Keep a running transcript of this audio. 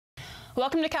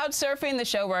Welcome to Couch Surfing, the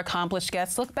show where accomplished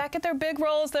guests look back at their big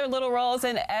roles, their little roles,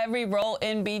 and every role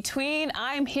in between.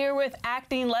 I'm here with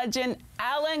acting legend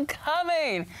Alan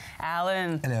Cumming.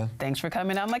 Alan, hello. Thanks for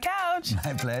coming on my couch.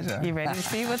 My pleasure. You ready to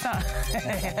see what's on?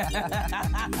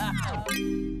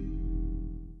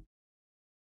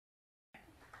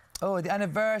 Oh, the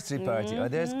anniversary party. Oh,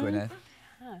 there's Gwyneth.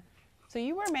 So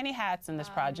you wear many hats in this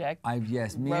project.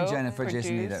 Yes, me and Jennifer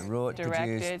Jason Lee that wrote,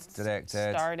 produced,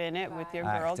 directed, starred in it with your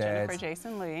girl, Jennifer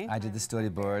Jason Lee. I did the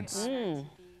storyboards.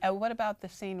 And what about the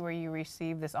scene where you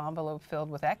received this envelope filled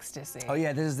with ecstasy? Oh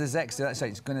yeah, there's ecstasy. That's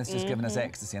right. Gwyneth's just given us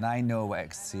ecstasy, and I know what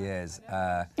ecstasy is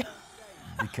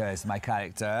because my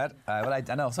character. Well, I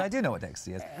know, so I do know what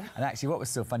ecstasy is. And actually, what was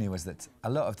so funny was that a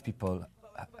lot of the people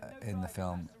in the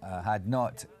film had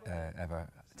not ever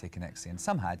taken ecstasy, and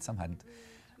some had, some hadn't.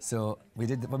 So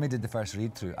when we did the first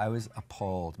read-through, I was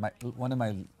appalled. One of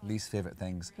my least favourite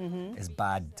things is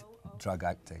bad drug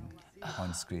acting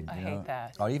on screen. I hate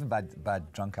that. Or even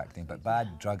bad drunk acting, but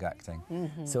bad drug acting.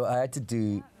 So I had to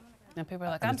do. And people are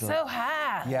like, I'm so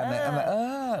high. Yeah, I'm like,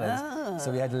 oh.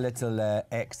 So we had a little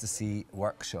ecstasy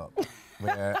workshop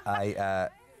where I.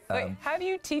 Wait, how do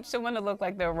you teach someone to look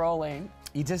like they're rolling?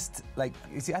 You just, like,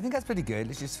 you see, I think that's pretty good.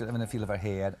 It's just having a feel of her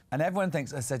hair. And everyone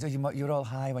thinks, I said, oh, you're all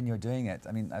high when you're doing it.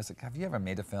 I mean, I was like, have you ever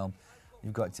made a film?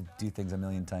 You've got to do things a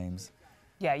million times.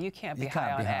 Yeah, you can't be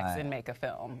high on X and make a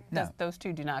film. No. Those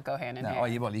two do not go hand in hand.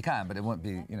 Oh, well, you can, but it won't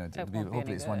be, you know,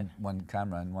 hopefully it's one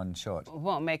camera and one shot.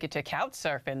 Won't make it to couch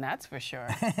surfing, that's for sure.